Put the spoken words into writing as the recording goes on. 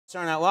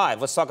Saturday Night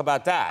Live. Let's talk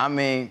about that. I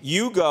mean,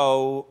 you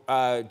go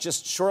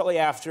just shortly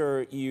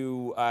after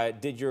you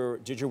did your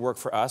work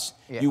for us.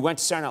 Yeah. You went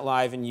to Saturday Night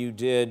Live and you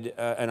did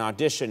an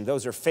audition.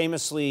 Those are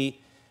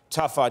famously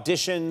tough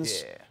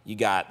auditions. Yeah. You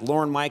got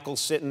Lorne Michaels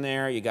sitting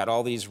there. You got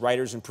all these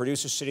writers and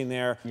producers sitting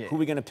there. Yeah. Who are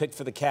we going to pick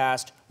for the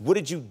cast? What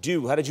did you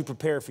do? How did you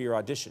prepare for your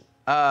audition?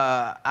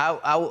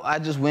 I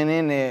just went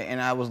in there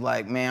and I was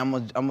like, man,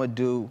 I'm gonna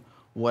do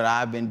what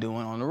I've been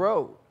doing on the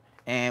road.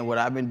 And what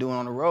I've been doing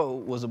on the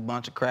road was a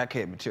bunch of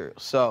crackhead material.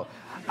 So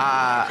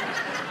I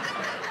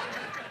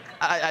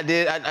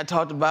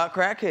talked about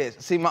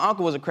crackheads. See, my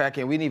uncle was a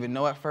crackhead. We didn't even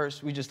know at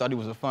first. We just thought he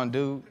was a fun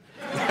dude.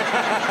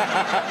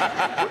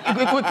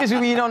 Because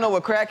you don't know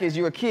what crack is.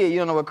 You're a kid. You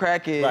don't know what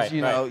crack is. Right,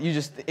 you know, you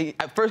just...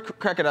 At first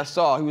crackhead I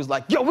saw, he was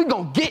like, yo, we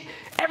gonna get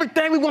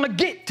everything we want to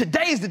get.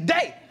 Today's the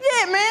day.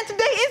 Yeah, man,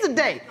 today is a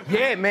day.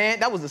 Yeah, man,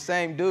 that was the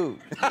same dude. You know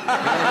what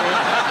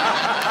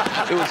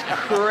I mean? It was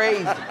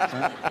crazy.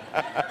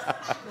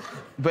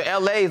 But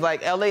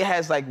LA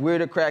has like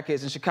weirder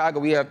crackheads. In Chicago,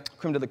 we have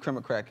creme de la creme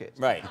of crackheads.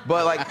 Right.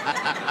 But like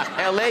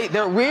LA,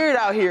 they're weird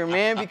out here,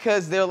 man,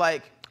 because they're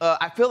like,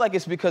 I feel like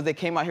it's because they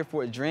came out here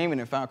for a dream and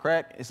then found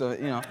crack. So,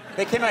 you know.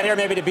 They came out here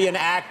maybe to be an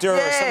actor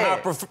or somehow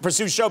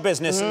pursue show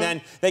business, and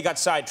then they got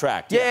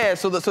sidetracked. Yeah,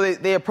 so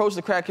they approached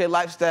the crackhead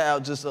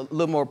lifestyle just a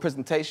little more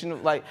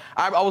presentation. Like,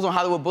 I was on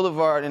Hollywood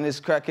Boulevard and this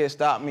crackhead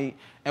stopped me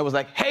and was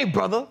like, hey,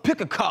 brother,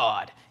 pick a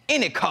card.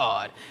 Any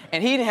card.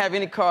 And he didn't have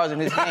any cards in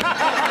his hand.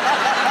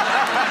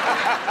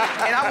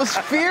 And I was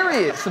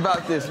furious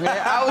about this, man.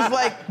 I was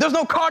like, there's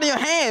no card in your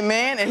hand,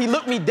 man. And he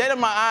looked me dead in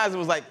my eyes and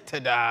was like,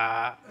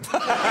 ta-da.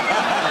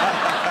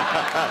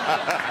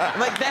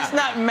 Like, that's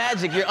not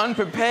magic. You're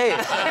unprepared.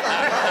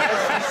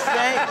 That's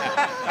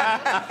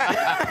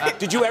insane.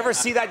 Did you ever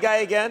see that guy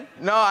again?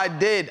 No, I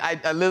did.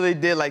 I literally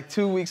did. Like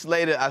 2 weeks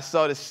later, I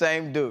saw the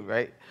same dude,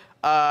 right?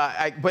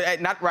 But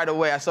not right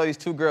away. I saw these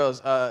two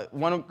girls.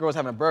 One girl was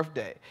having a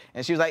birthday,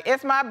 and she was like,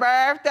 it's my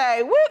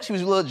birthday, woo! She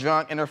was a little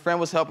drunk, and her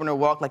friend was helping her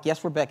walk, like,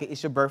 yes, Rebecca,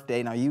 it's your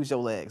birthday, now use your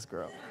legs,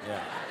 girl.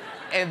 Yeah.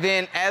 And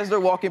then as they're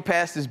walking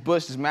past this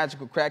bush, this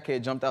magical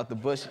crackhead jumped out the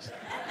bushes.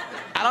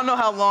 I don't know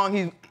how long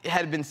he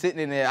had been sitting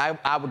in there.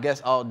 I would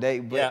guess all day,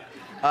 but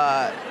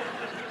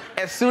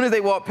as soon as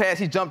they walked past,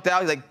 he jumped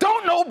out. He's like,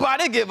 don't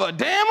nobody give a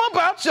damn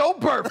about your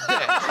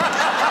birthday.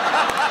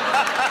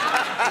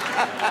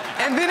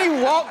 And then he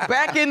walked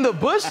back in the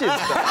bushes.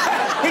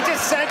 He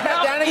just sank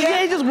back down again?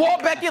 Yeah, he just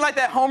walked back in like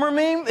that Homer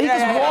meme. He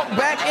just walked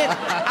back in.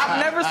 I've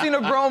never seen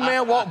a grown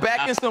man walk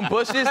back in some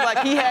bushes. Like,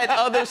 he had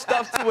other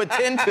stuff to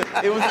attend to.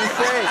 It was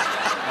insane.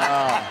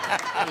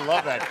 I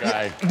love that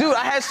guy. Dude,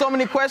 I had so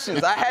many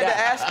questions. I had to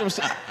ask him.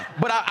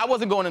 But I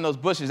wasn't going in those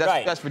bushes.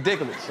 That's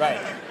ridiculous. Right.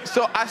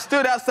 So I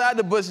stood outside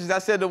the bushes. I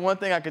said the one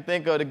thing I could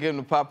think of to get him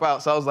to pop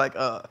out. So I was like,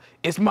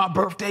 it's my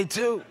birthday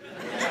too.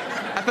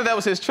 I thought that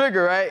was his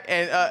trigger, right?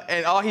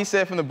 And all he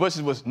said from the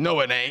bushes was, no,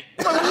 it ain't.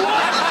 I'm like,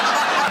 what?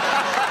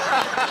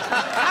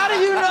 How do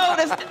you know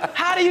this?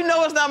 How do you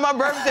know it's not my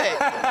birthday?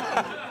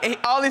 And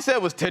all he said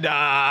was,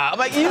 ta-da. I'm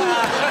like, you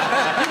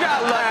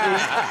got lucky.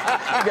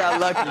 You got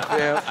lucky,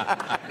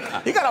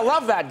 fam. You gotta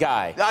love that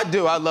guy. I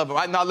do, I love him.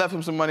 I left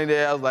him some money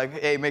there. I was like,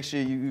 hey, make sure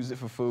you use it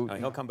for food.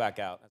 He'll come back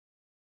out.